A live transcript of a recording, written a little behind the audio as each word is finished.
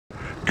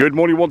Good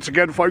morning once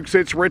again, folks.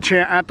 It's Rich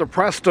here at the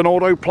Preston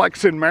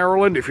Autoplex in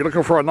Maryland. If you're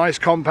looking for a nice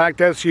compact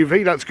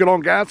SUV that's good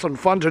on gas and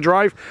fun to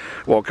drive,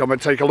 well, come and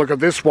take a look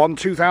at this one.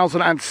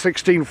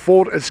 2016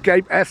 Ford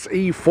Escape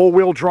SE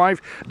four-wheel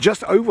drive,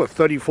 just over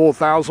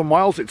 34,000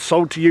 miles. It's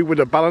sold to you with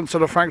a balance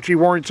of the factory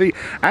warranty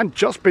and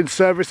just been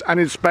serviced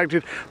and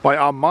inspected by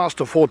our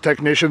master Ford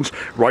technicians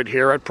right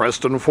here at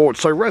Preston Ford.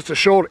 So rest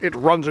assured, it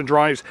runs and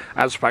drives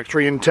as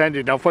factory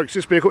intended. Now, folks,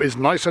 this vehicle is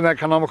nice and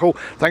economical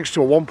thanks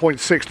to a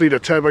 1.6-litre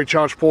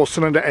turbocharged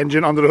four-cylinder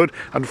engine under the hood,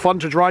 and fun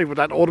to drive with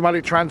that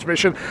automatic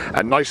transmission,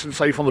 and nice and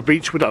safe on the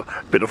beach with a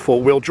bit of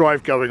four-wheel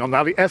drive going on.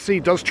 Now, the SE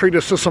does treat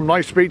us to some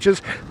nice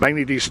features,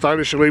 mainly these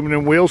stylish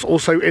aluminum wheels,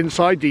 also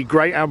inside the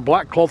grey and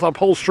black cloth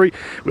upholstery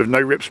with no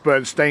rips,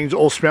 burns, stains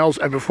or smells.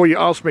 And before you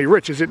ask me,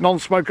 Rich, is it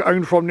non-smoker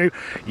owned from new?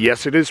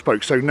 Yes, it is,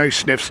 folks, so no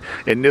sniffs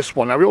in this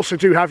one. Now, we also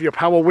do have your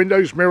power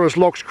windows, mirrors,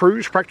 locks,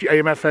 cruise, factory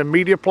AM/FM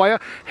media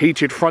player,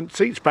 heated front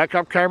seats,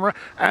 backup camera,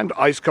 and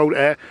ice-cold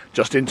air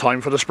just in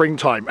time for the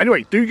springtime.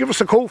 Anyway, do give us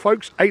a call,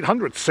 folks,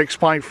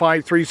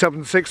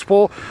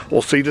 800-655-3764,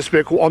 or see this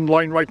vehicle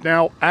online right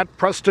now at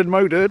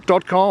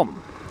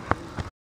prestonmotor.com.